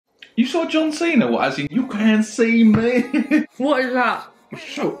You saw John Cena? What, as in, you can see me? What is that?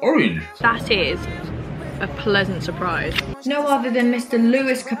 It's so orange. That is a pleasant surprise. No other than Mr.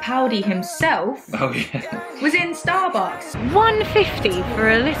 Lewis Capaldi himself was in Starbucks. $1.50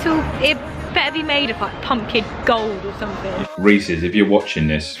 for a little, it better be made of like pumpkin gold or something. Reese's, if you're watching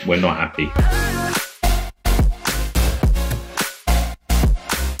this, we're not happy.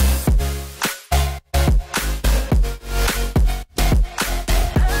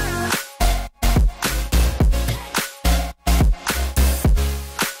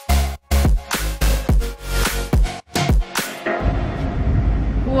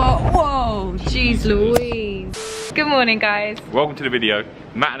 Whoa, jeez Louise. Good morning, guys. Welcome to the video.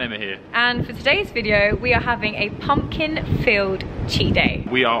 Matt and Emma here. And for today's video, we are having a pumpkin-filled cheat day.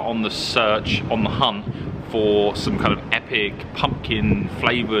 We are on the search, on the hunt for some kind of epic pumpkin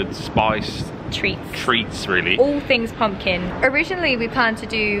flavoured spiced treats really. All things pumpkin. Originally we planned to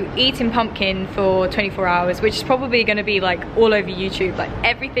do eating pumpkin for 24 hours, which is probably going to be like all over YouTube. Like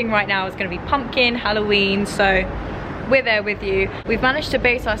everything right now is going to be pumpkin, Halloween, so we're there with you. We've managed to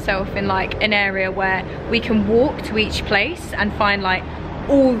base ourselves in like an area where we can walk to each place and find like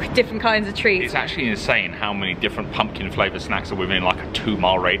all different kinds of treats. It's actually insane how many different pumpkin flavoured snacks are within like a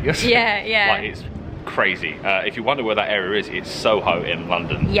 2-mile radius. Yeah, yeah. Like it's crazy. If you wonder where that area is, it's Soho in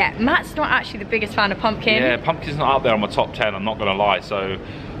London. Yeah, Matt's not actually the biggest fan of pumpkin. Yeah, pumpkin's not up there on my top 10, I'm not gonna lie. So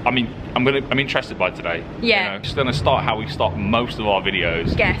I mean, I'm interested by today's. Yeah. You know, just gonna start how we start most of our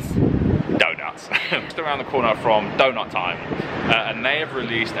videos. Guess. Donuts. Just around the corner from Donut Time, and they have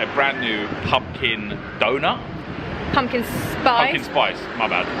released a brand new pumpkin donut. Pumpkin spice. Pumpkin spice, my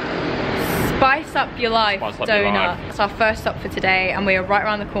bad. Spice up your life Spice up donut. your life. It's our first stop for today and we are right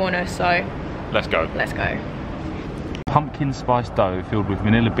around the corner, so let's go. Let's go. Pumpkin spice dough filled with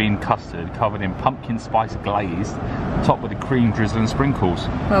vanilla bean custard, covered in pumpkin spice glaze, topped with a cream drizzle and sprinkles.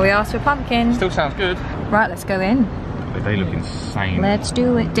 Well, we asked for pumpkin. Still sounds good. Right, let's go in. They look insane. Let's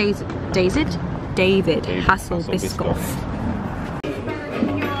do it. David Hasselbiscoff.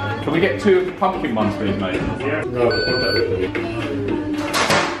 Can we get 2 of the pumpkin ones, please, mate? Yeah.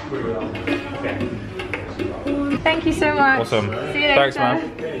 Thank you so much. Awesome. See you later. Thanks, man.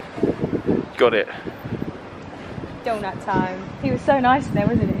 Got it. Donut time. He was so nice in there,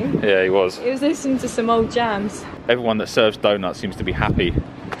 wasn't he? Yeah, he was. He was listening to some old jams. Everyone that serves donuts seems to be happy.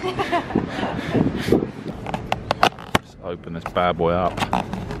 Let's open this bad boy up.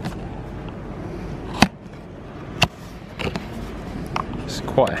 It's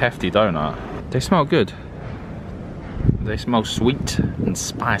quite a hefty donut. They smell good. They smell sweet and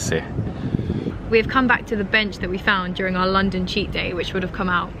spicy. We've come back to the bench that we found during our London cheat day, which would have come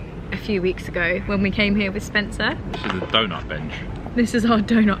out a few weeks ago when we came here with Spencer. This is a donut bench. This is our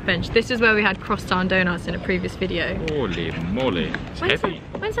donut bench. This is where we had crosstown donuts in a previous video. Holy moly, it's heavy.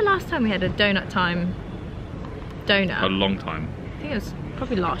 When's the last time we had a donut time donut? A long time. I think it was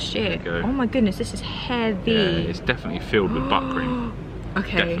probably last year. There you go. Oh my goodness, this is heavy. Yeah, it's definitely filled with buttcream.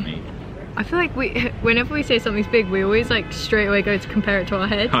 Okay. Definitely. I feel like whenever we say something's big, we always like straight away go to compare it to our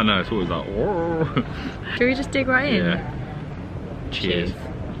head. I know, it's always like, whoa. Should we just dig right in? Yeah. Cheers.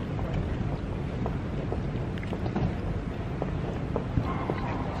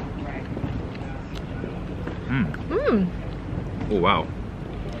 Oh wow.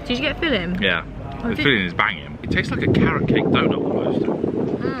 Did you get filling? Yeah. Oh, the filling is banging. It tastes like a carrot cake donut almost.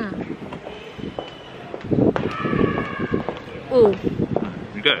 Oh.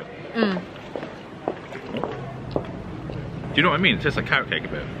 You get it? Do you know what I mean? It tastes like carrot cake a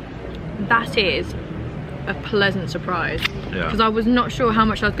bit. That is a pleasant surprise. Yeah. Because I was not sure how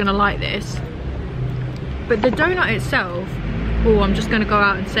much I was going to like this. But the donut itself, oh, I'm just going to go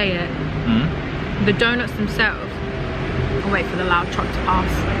out and say it. The donuts themselves, I'll wait for the loud truck to pass.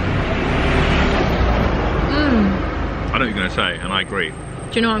 I know what you're going to say, and I agree. Do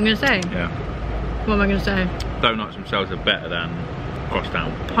you know what I'm going to say? Yeah. What am I going to say? Donuts themselves are better than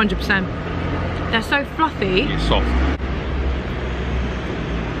crosstown. 100%. They're so fluffy. It's soft.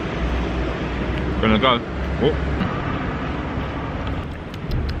 Gonna go.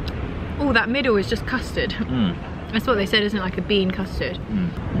 Oh, that middle is just custard. That's what they said, isn't it? Like a bean custard.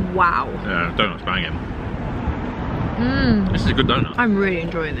 Wow. Yeah, donut's banging. This is a good donut. I'm really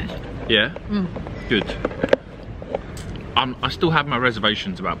enjoying this. Yeah? Good. I still have my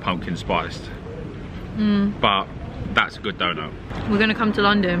reservations about pumpkin spiced. But that's a good donut. We're gonna come to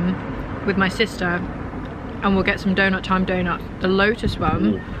London with my sister and we'll get some Donut Time donuts. The Lotus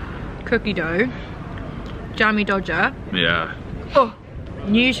one, cookie dough, jammy dodger. Yeah. Oh,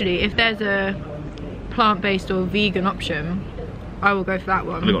 usually if there's a plant-based or vegan option, I will go for that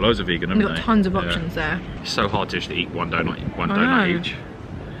one. They've got loads of vegan, haven't We've got they? tons of options there. It's so hard to just eat one donut each.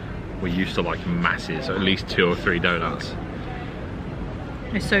 we're used to like masses, so at least 2 or 3 donuts.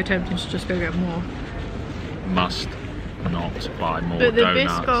 It's so tempting to just go get more. Must not buy more but the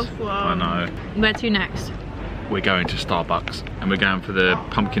donuts. Biscoff one. I know. Where to next? We're going to Starbucks and we're going for the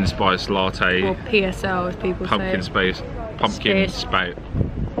pumpkin spice latte. Or PSL as people pumpkin say. Pumpkin spice.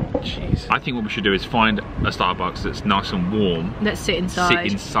 Jeez. I think what we should do is find a Starbucks that's nice and warm. Let's sit inside.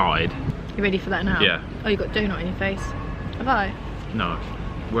 Sit inside. You ready for that now? Yeah. Oh, you got donut on your face. Have I? No.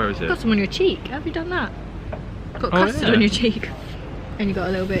 Where is it? You got some on your cheek. Have you done that? Got Oh, custard yeah. on your cheek. And you got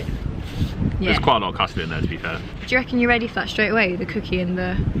a little bit. Yeah. There's quite a lot of custard in there, to be fair. Do you reckon you're ready for that straight away? The cookie and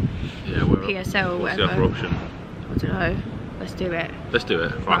the PSL or what's whatever? the other option? I don't know. Let's do it. Let's do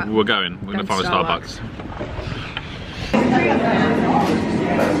it. Right, we're going. We're going to find a Starbucks.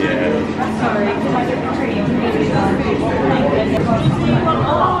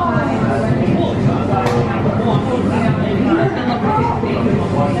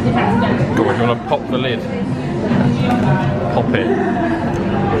 Go on, do you want to pop the lid? Pop it.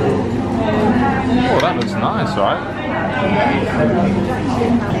 Oh, that looks nice, right?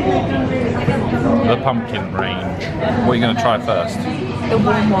 The pumpkin range. What are you going to try first? The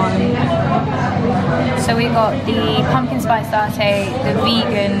warm one. So we got the pumpkin spice latte, the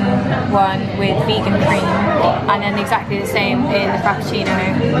vegan one with vegan cream, and then exactly the same in the frappuccino.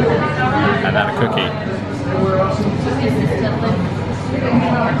 And then a cookie.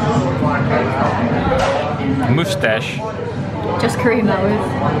 Moustache. Just cream that with.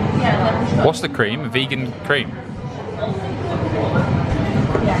 What's the cream? Vegan cream.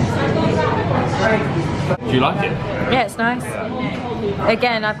 Do you like it? Yeah, it's nice.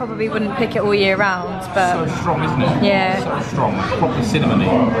 Again, I probably wouldn't pick it all year round, but So strong, isn't it? yeah. So strong, proper cinnamony.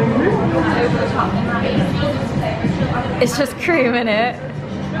 It's just cream in it.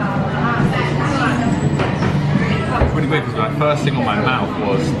 It's really weird because the first thing on my mouth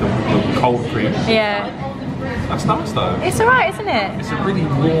was the cold cream. Yeah. That's nice though. It's alright, isn't it? It's a really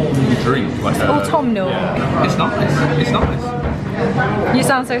warm drink. Like autumnal. Yeah. It's nice. It's nice. You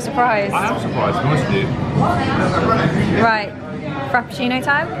sound so surprised. I am surprised, to be honest with you. Right. Frappuccino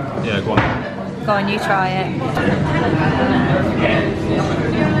time? Yeah, go on. Go on, you try it.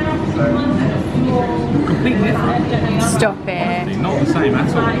 Completely different. Stop it. Not the same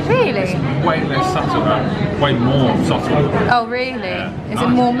at all. Really? It's way less subtle, way more subtle. Oh, really? Yeah. Is Nice. it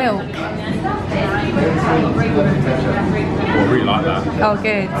more milk? Oh, I really like that. Oh,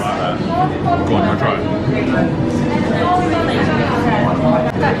 good. I like that. Go on, try it.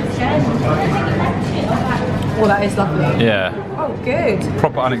 Oh, that is lovely. Yeah. Oh, good.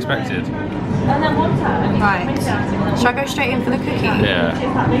 Proper unexpected. Right. Shall I go straight in for the cookie? Yeah.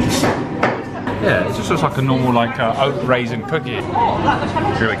 Yeah, it just looks like a normal oat raisin cookie.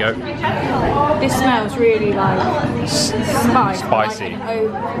 Here we go. This smells really like spicy. Like an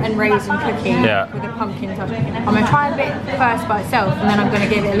oat and raisin cookie Yeah. with a pumpkin touch. I'm going to try a bit first by itself and then I'm going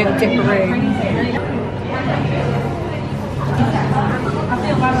to give it a little dipperoo.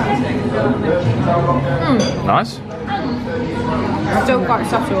 Nice. Still quite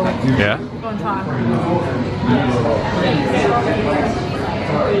subtle. Yeah. Go on, try.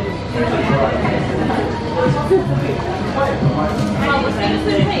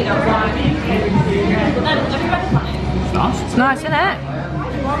 Nice. It's nice, isn't it?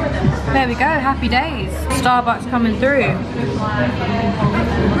 There we go, happy days. Starbucks coming through.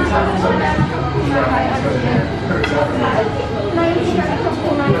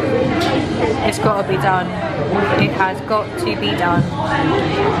 It's got to be done. It has got to be done.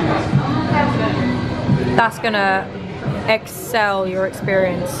 That's gonna excel your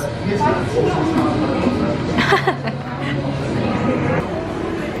experience.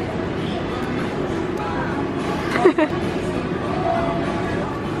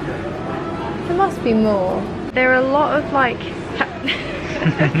 There must be more. There are a lot of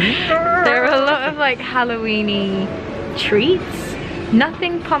there are a lot of Halloween-y treats.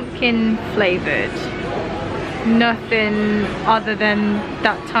 Nothing pumpkin flavoured. Nothing other than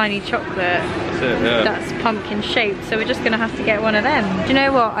that tiny chocolate That's it, yeah. that's pumpkin shaped. So we're just gonna have to get one of them. Do you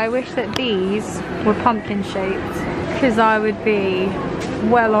know what? I wish that these were pumpkin shaped because I would be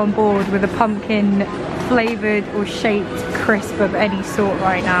well on board with a pumpkin flavoured or shaped crisp of any sort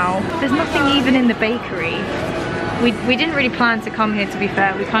right now. There's nothing even in the bakery. We didn't really plan to come here, to be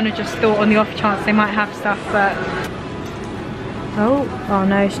fair. We kind of just thought on the off chance they might have stuff, but oh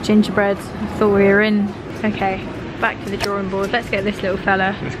no, it's gingerbread. I thought we were in. Okay, back to the drawing board. Let's get this little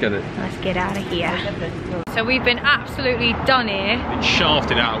fella. Let's get it. Let's get out of here. So we've been absolutely done here. It's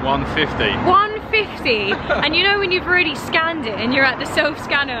shafted out at 150. 150, and you know when you've already scanned it and you're at the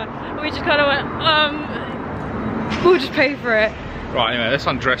self-scanner, we just kind of went, we'll just pay for it. Right, anyway, let's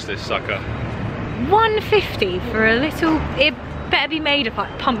undress this sucker. $1.50 for a little, it better be made of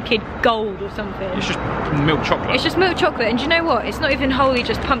like pumpkin gold or something. It's just milk chocolate. It's just milk chocolate, and do you know what? It's not even wholly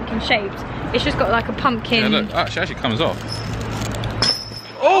just pumpkin shaped. It's just got like a pumpkin. Yeah, look, actually comes off.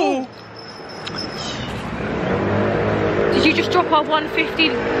 Oh! Did you just drop our $1.50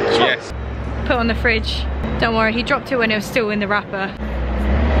 Yes. Put on the fridge. Don't worry, he dropped it when it was still in the wrapper.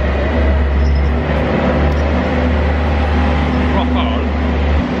 Rock hard.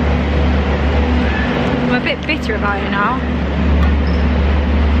 I'm a bit bitter about it now.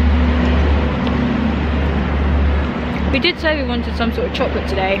 We did say we wanted some sort of chocolate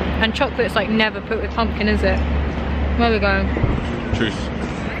today, and chocolate's like never put with pumpkin, is it? Where are we going? Truth.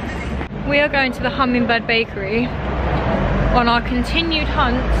 We are going to the Hummingbird Bakery on our continued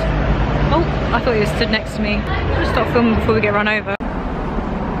hunt. Oh, I thought he was stood next to me. I'll stop filming before we get run over.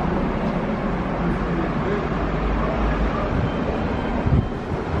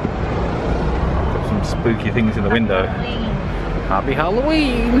 Got some spooky things in the window. Happy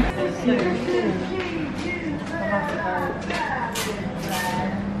Halloween!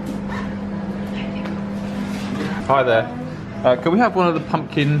 Hi there. Can we have one of the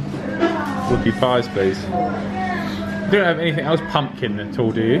pumpkin whoopie pies, please? You don't have anything else pumpkin at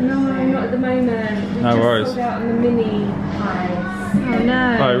all, do you? No, not at the moment. No worries. Sold out on the mini pies. Oh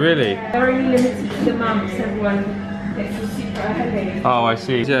no. Oh, really? They're only limited to the months. Everyone gets a super heavy. Oh, I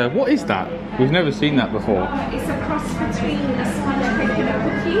see. Yeah, what is that? We've never seen that before. It's a cross between a sponge cake and a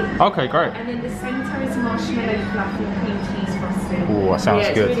cookie. Okay, great. And in the centre is marshmallow fluff and cream cheese frosting. Oh, that sounds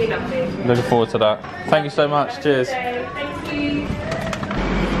yeah, good. It's really lovely. Looking forward to that. Thank you so much. Cheers. Thank you.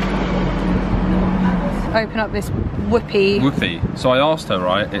 Open up this whoopie. Whoopie. So I asked her,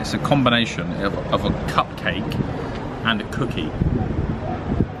 right, it's a combination of a cupcake and a cookie.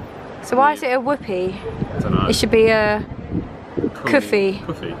 So why is it a whoopie? I don't know. It should be a kuffy.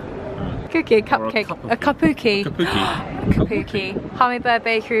 Kuffy. Cookie, a Or a cupcake, cup of- a kapuki. Kapuki. Kapuki. Hummingbird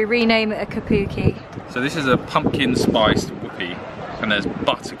Bakery, rename it a kapuki. So this is a pumpkin spiced whoopie, and there's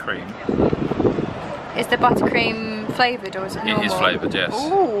buttercream. Is the buttercream flavoured or is it normal? It is flavoured, yes.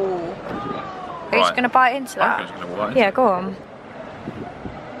 Ooh. Are you just going to bite into that? I'm just going to bite into Yeah, go on.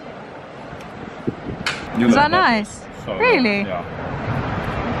 it. Is that nice? So, Really? Yeah.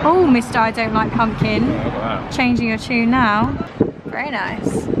 Oh, Mr. I don't like pumpkin. Look at that. Changing your tune now. Very nice.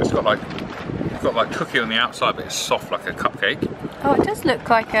 It's got like cookie on the outside, but it's soft like a cupcake. Oh, it does look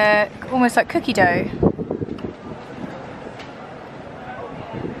like almost like cookie dough.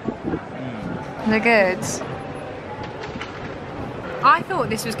 They're good. I thought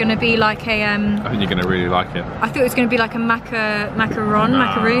this was going to be like a I think you're going to really like it. I thought it was going to be like a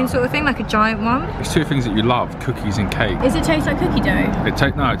macaroon sort of thing, like a giant one. It's two things that you love, cookies and cake. Does it taste like cookie dough? It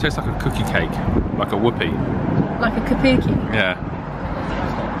tastes like a cookie cake, like a whoopie. Like a kapuki? Yeah.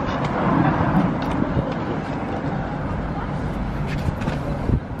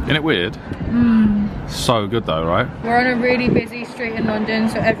 Isn't it weird? So good though, right? We're on a really busy street in London,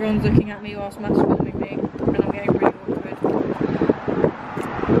 so everyone's looking at me whilst Matt's filming me, and I'm getting really awkward.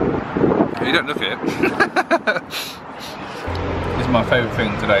 You don't look it. This is my favourite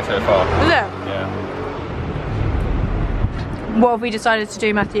thing today so far. Is it? Yeah. What have we decided to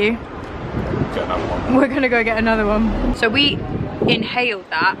do, Matthew? Get another one. We're gonna go get another one. So we inhaled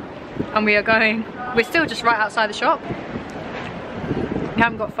that, and we are going, we're still just right outside the shop. We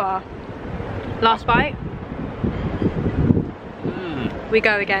haven't got far. Last bite. We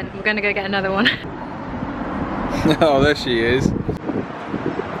go again. We're gonna go get another one. Oh, there she is. She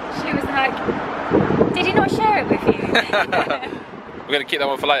was like, did he not share it with you? We're going to keep that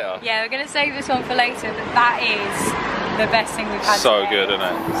one for later. Yeah, we're gonna save this one for later, but that is the best thing we've had So today. good, isn't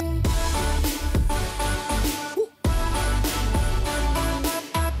it?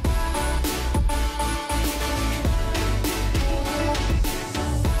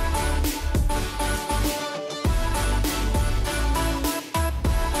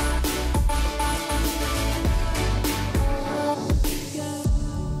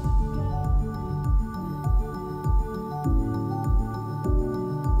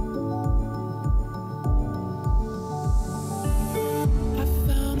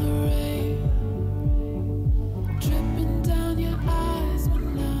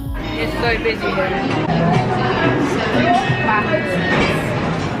 It's so busy here.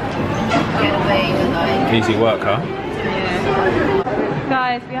 Easy work, huh?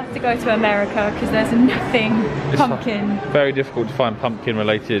 Guys, we have to go to America because there's nothing pumpkin. Very difficult to find pumpkin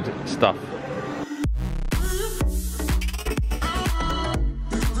related stuff.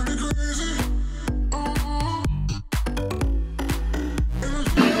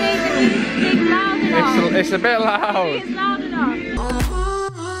 It's loud enough. It's a bit loud. It's loud enough.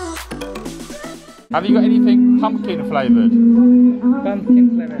 Have you got anything pumpkin flavoured? Pumpkin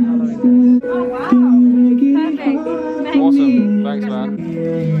flavor Halloween. Oh wow! Perfect. Thank Awesome. you. Thanks,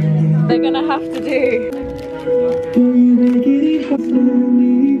 man. They're gonna have to do.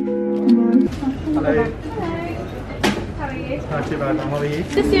 Hello. How are you? Not too bad. How are you?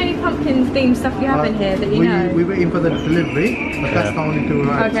 Just the only pumpkin themed stuff you have in here that you know. We were in for the delivery, but that's the only two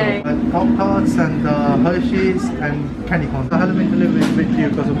right. Okay. So, Pop-Tarts and Hershey's and candy corn. The Halloween delivery is a bit due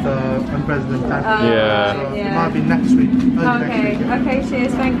because of the unprecedented time. Yeah. So it might be next week. Early next Okay. week, yeah. Okay.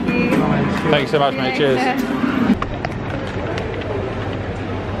 Cheers. Thank you. Thanks so much, mate. Cheers. Later.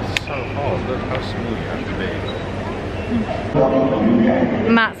 So hard. Look how small you have to be.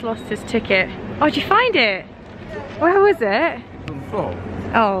 Matt's lost his ticket. Oh, did you find it? Where was it?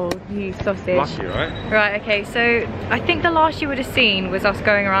 Oh, you sausage. Lucky, right? Right, okay, so I think the last you would have seen was us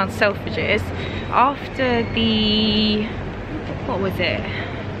going around Selfridges after the, what was it?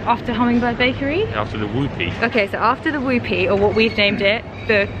 After Hummingbird Bakery? After the whoopee. Okay, so after the whoopee, or what we've named it,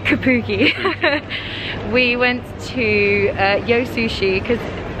 the kapuki, we went to Yo Sushi, because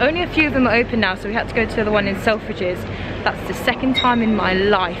only a few of them are open now, so we had to go to the one in Selfridges. That's the second time in my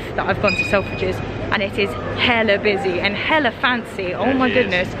life that I've gone to Selfridges, and it is hella busy and hella fancy. Oh my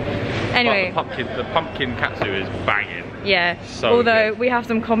goodness. Anyway. But the pumpkin katsu is banging. Yeah, So although good. we have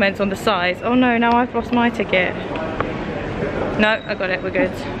some comments on the size. Oh no, now I've lost my ticket. No, I got it, we're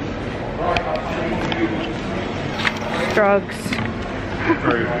good. Drugs.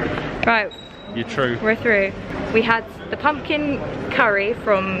 True. Right, You're true. we're through. We had the pumpkin curry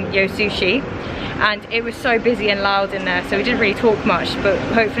from Yo Sushi, and it was so busy and loud in there, so we didn't really talk much, but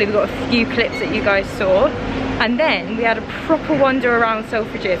hopefully we got a few clips that you guys saw. And then we had a proper wander around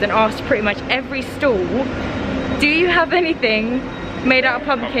Selfridges and asked pretty much every stall, do you have anything made out of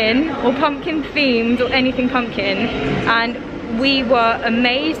pumpkin or pumpkin themed or anything pumpkin? And we were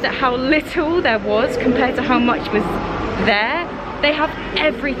amazed at how little there was compared to how much was there. They have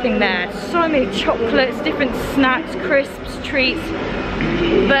everything there. So many chocolates, different snacks, crisps, treats.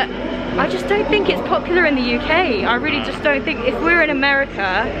 But I just don't think it's popular in the UK. I really just don't think, if we're in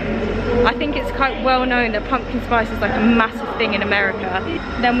America, I think it's quite well known that pumpkin spice is like a massive thing in America.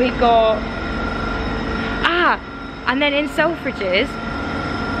 Then we got, and then in Selfridges,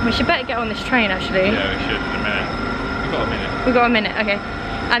 we should better get on this train actually. Yeah, we should in a minute. We've got a minute. We got a minute, okay.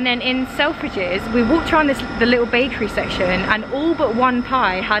 And then in Selfridges, we walked around the little bakery section, and all but one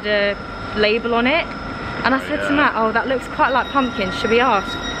pie had a label on it. And I said to Matt, oh, that looks quite like pumpkin, should we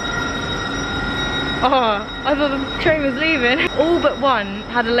ask? Oh, I thought the train was leaving. All but one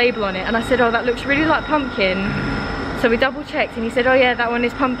had a label on it, and I said, oh, that looks really like pumpkin. So we double checked, and he said, oh yeah, that one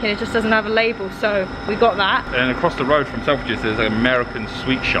is pumpkin, it just doesn't have a label, so we got that. And across the road from Selfridges, there's an American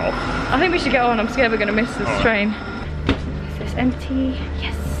sweet shop. I think we should get on, I'm scared we're gonna miss this train. Is this empty?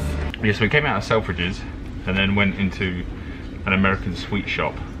 Yes. Yeah, so we came out of Selfridges and then went into an American sweet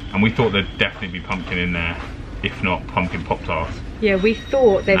shop, and we thought there'd definitely be pumpkin in there, if not pumpkin Pop-Tarts. Yeah, we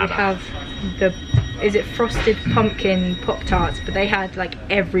thought they would Nada. have the, is it frosted pumpkin Pop-Tarts, but they had like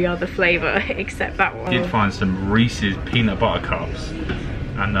every other flavour except that one. I did find some Reese's peanut butter cups,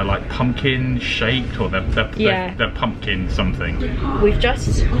 and they're like pumpkin shaped, or they're pumpkin something. We've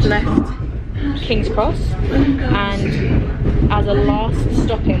just left King's Cross, and as a last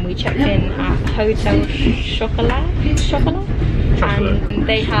stopping we checked in at Hotel Chocolat, and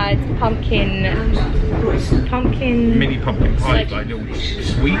they had pumpkin Mini pumpkin pies, like little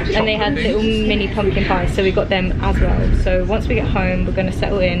sweet chocolate and they had things. little mini pumpkin pies, so we got them as well. So once we get home we're going to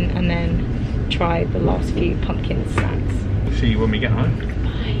settle in and then try the last few pumpkin snacks. See you when we get home.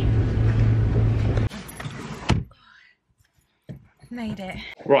 Made it.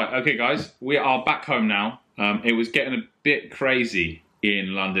 Right, okay guys, we are back home now. It was getting a bit crazy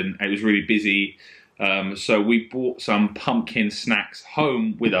in London. It was really busy. So we bought some pumpkin snacks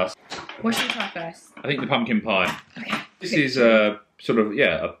home with us. What should we try first? I think the pumpkin pie. Okay. This is a sort of,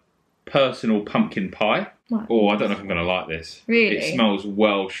 yeah, a personal pumpkin pie. What? Oh, I don't know if I'm going to like this. Really? It smells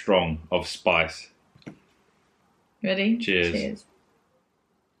well strong of spice. Ready? Cheers. Cheers.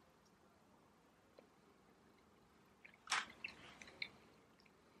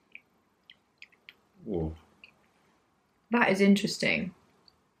 Ooh. That is interesting.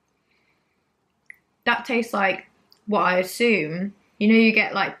 That tastes like what I assume. You know, you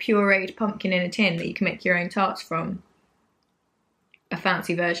get like pureed pumpkin in a tin that you can make your own tarts from. A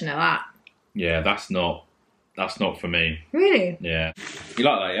fancy version of that. Yeah, that's not for me. Really? Yeah. You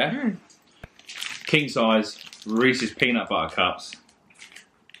like that, yeah? Mm. King size Reese's peanut butter cups.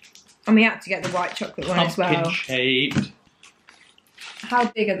 And we had to get the white chocolate one as well. Pumpkin shaped. How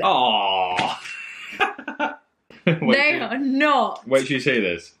big are they? Oh. They are not. Wait till you see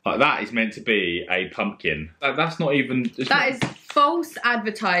this. Like, that is meant to be a pumpkin. That's not even... That is false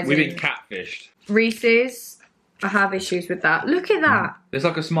advertising. We've been catfished. Reese's, I have issues with that. Look at that. There's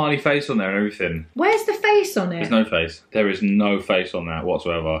like a smiley face on there and everything. Where's the face on it? There's no face. There is no face on that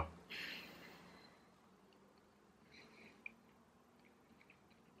whatsoever.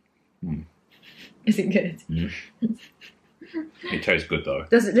 Is it good? It tastes good though.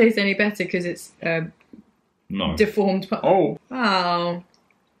 Does it taste any better because it's No. deformed? Oh. Wow.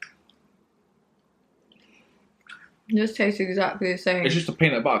 It just tastes exactly the same. It's just a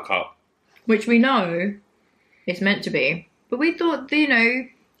peanut butter cup. Which we know it's meant to be. But we thought, you know,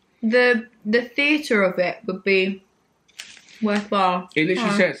 the theatre of it would be worthwhile. It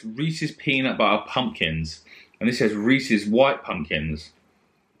literally says Reese's peanut butter pumpkins. And this says Reese's white pumpkins.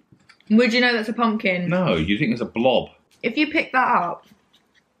 Would you know that's a pumpkin? No, you think it's a blob. If you pick that up,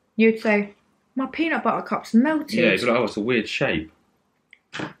 you'd say, my peanut butter cup's melted. Yeah, you'd be like, oh, it's a weird shape.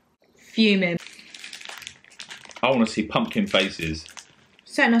 Fuming. I want to see pumpkin faces.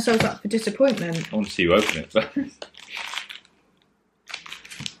 Setting ourselves up for disappointment. I want to see you open it.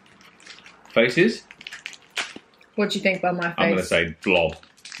 Faces? What do you think about my face? I'm going to say blob.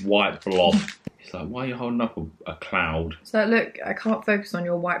 White blob. It's like, why are you holding up a cloud? So look, I can't focus on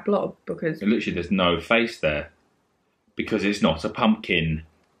your white blob because... Literally, there's no face there. Because it's not a pumpkin.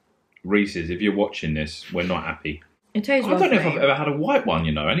 Reese's, if you're watching this, we're not happy. It tastes I don't know if I've ever had a white one,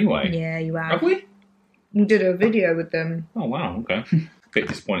 you know, anyway. Yeah, you have. Have we? We did a video with them. Oh, wow, okay. Bit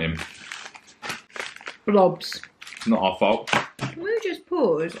disappointing. Blobs. It's not our fault. We'll just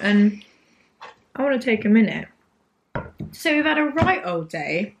pause and I want to take a minute. So we've had a right old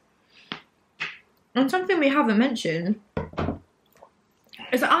day. And something we haven't mentioned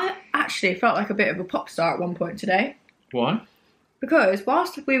is that I actually felt like a bit of a pop star at one point today. Why? Because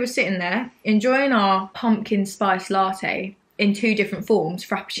whilst we were sitting there enjoying our pumpkin spice latte in 2 different forms,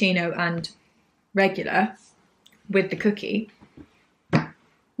 frappuccino and regular, with the cookie,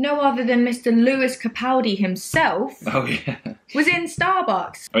 no other than Mr. Lewis Capaldi himself was in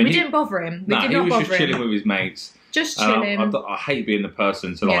Starbucks. I mean, we didn't bother him. We did he not was bother just chilling him. with his mates. Just chilling. I hate being the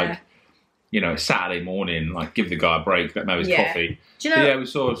person to like, you know, Saturday morning, like give the guy a break, let him have his coffee. Do you know? Yeah, we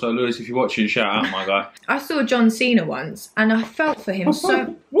saw. So Lewis, if you're watching, shout out, my guy. I saw John Cena once, and I felt for him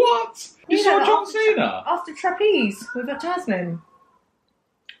so. What? You Yeah, saw John Cena? After trapeze with Tasman.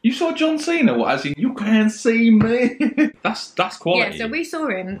 You saw John Cena? What? As in, you can see me? that's quality. Yeah, so we saw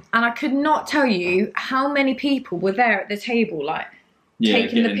him, and I could not tell you how many people were there at the table, like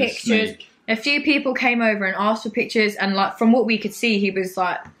taking the pictures. A few people came over and asked for pictures, and like from what we could see, he was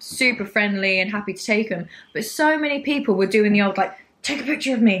like super friendly and happy to take them. But so many people were doing the old like, take a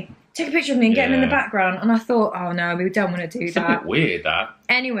picture of me, and get him in the background. And I thought, oh no, we don't want to do that. It's a bit weird, that.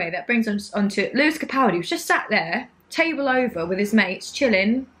 Anyway, that brings us on to Lewis Capaldi. Was just sat there, table over with his mates,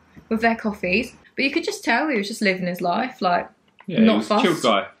 chilling with their coffees. But you could just tell he was just living his life, like not fussed. Chilled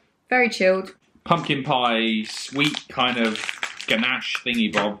guy. Very chilled. Pumpkin pie, sweet kind of ganache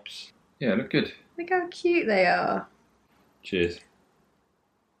thingy bobs. Yeah, look good. Look how cute they are. Cheers.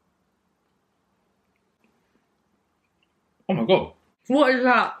 Oh my god. What is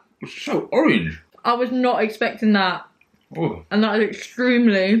that? It's so orange. I was not expecting that. Oh. And that is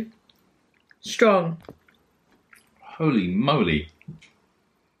extremely strong. Holy moly.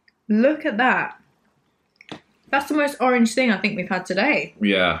 Look at that. That's the most orange thing I think we've had today.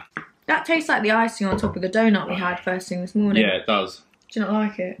 Yeah. That tastes like the icing on top of the donut we had first thing this morning. Yeah, it does. Do you not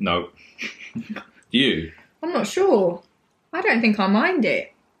like it? No. You? I'm not sure. I don't think I mind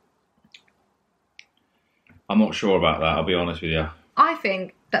it. I'm not sure about that, I'll be honest with you. I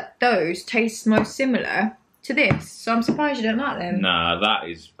think that those taste most similar to this, so I'm surprised you don't like them. Nah, that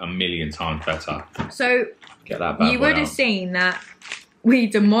is a million times better. So, get that bad you boy would have out. seen that we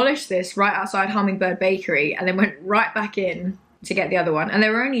demolished this right outside Hummingbird Bakery and then went right back in to get the other one. And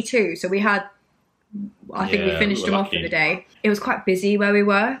there were only 2, so we had, I think we finished them off for the day. It was quite busy where we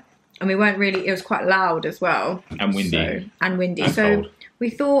were, and we weren't really, it was quite loud as well. And windy. So cold. we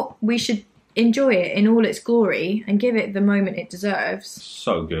thought we should enjoy it in all its glory and give it the moment it deserves.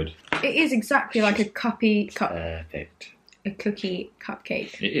 So good. It is exactly like a Perfect. a cookie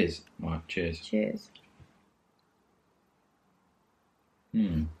cupcake. It is. Right, cheers. Cheers.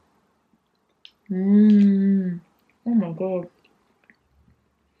 Hmm. Mmm. Oh my god.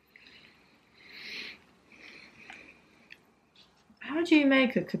 How do you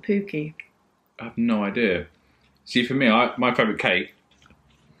make a kapuki? I have no idea. See, for me, my favourite cake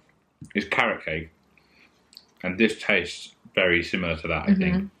is carrot cake. And this tastes very similar to that, I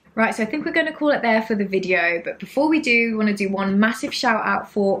think. Right, so I think we're going to call it there for the video, but before we do, we want to do one massive shout out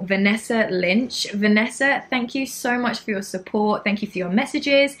for Vanessa Lynch. Vanessa, thank you so much for your support. Thank you for your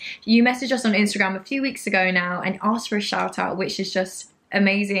messages. You messaged us on Instagram a few weeks ago now and asked for a shout out, which is just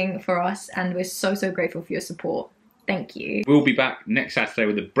amazing for us, and we're so grateful for your support. Thank you. We'll be back next Saturday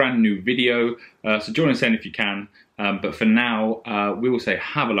with a brand new video, so join us then if you can. But for now, we will say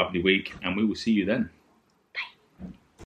have a lovely week, and we will see you then.